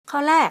ข้อ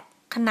แรก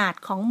ขนาด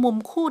ของมุม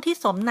คู่ที่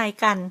สมใน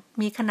กัน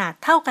มีขนาด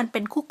เท่ากันเป็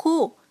น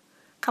คู่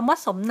คำว่า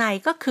สมใน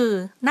ก็คือ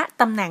ณ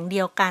ตำแหน่งเดี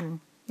ยวกัน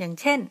อย่าง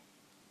เช่น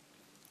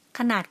ข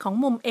นาดของ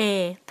มุม A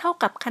เท่า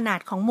กับขนาด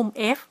ของมุม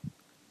F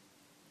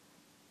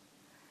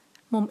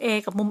มุม A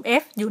กับมุม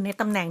F อยู่ใน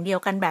ตำแหน่งเดียว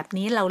กันแบบ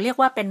นี้เราเรียก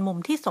ว่าเป็นมุม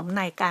ที่สมใ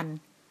นกัน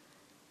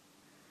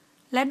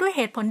และด้วยเ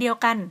หตุผลเดียว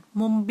กัน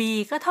มุม B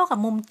ก็เท่ากับ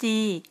มุม G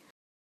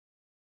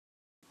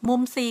มุ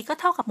ม C ก็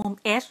เท่ากับมุม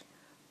H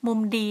มุม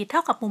D เท่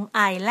ากับมุม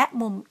I และ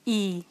มุม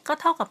E ก็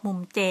เท่ากับมุม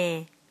J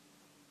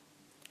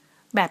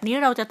แบบนี้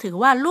เราจะถือ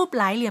ว่ารูป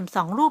หลายเหลี่ยมส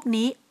องรูป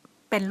นี้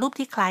เป็นรูป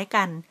ที่คล้าย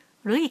กัน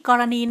หรืออีกก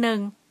รณีหนึ่ง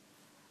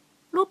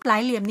รูปหลา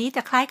ยเหลี่ยมนี้จ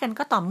ะคล้ายกัน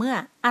ก็ต่อเมื่อ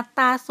อัต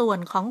ราส่วน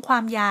ของควา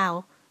มยาว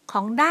ข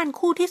องด้าน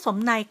คู่ที่สม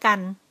ในกัน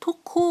ทุก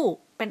คู่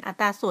เป็นอั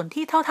ตราส่วน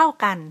ที่เท่า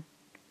กัน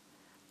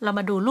เราม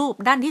าดูรูป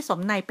ด้านที่สม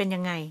ในเป็นยั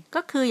งไง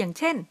ก็คืออย่าง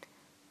เช่น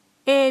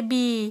AB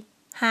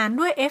หาร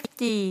ด้วย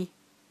FG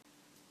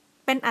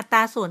เป็นอัตร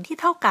าส่วนที่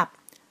เท่ากับ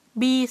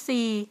BC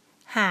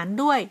หาร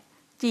ด้วย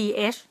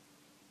GH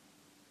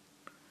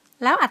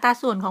แล้วอัตรา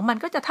ส่วนของมัน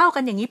ก็จะเท่ากั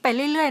นอย่างนี้ไป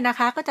เรื่อยๆนะค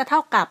ะก็จะเท่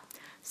ากับ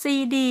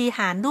CD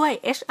หารด้วย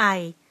HI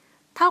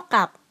เท่า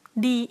กับ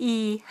DE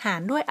หา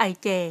รด้วย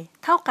IJ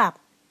เท่ากับ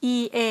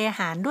EA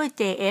หารด้วย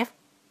JF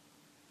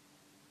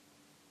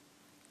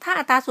ถ้า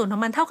อัตราส่วนขอ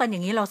งมันเท่ากันอย่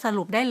างนี้เราส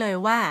รุปได้เลย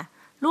ว่า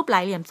รูปหล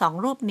ายเหลี่ยมสอง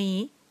รูปนี้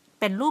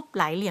เป็นรูป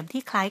หลายเหลี่ยม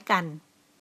ที่คล้ายกัน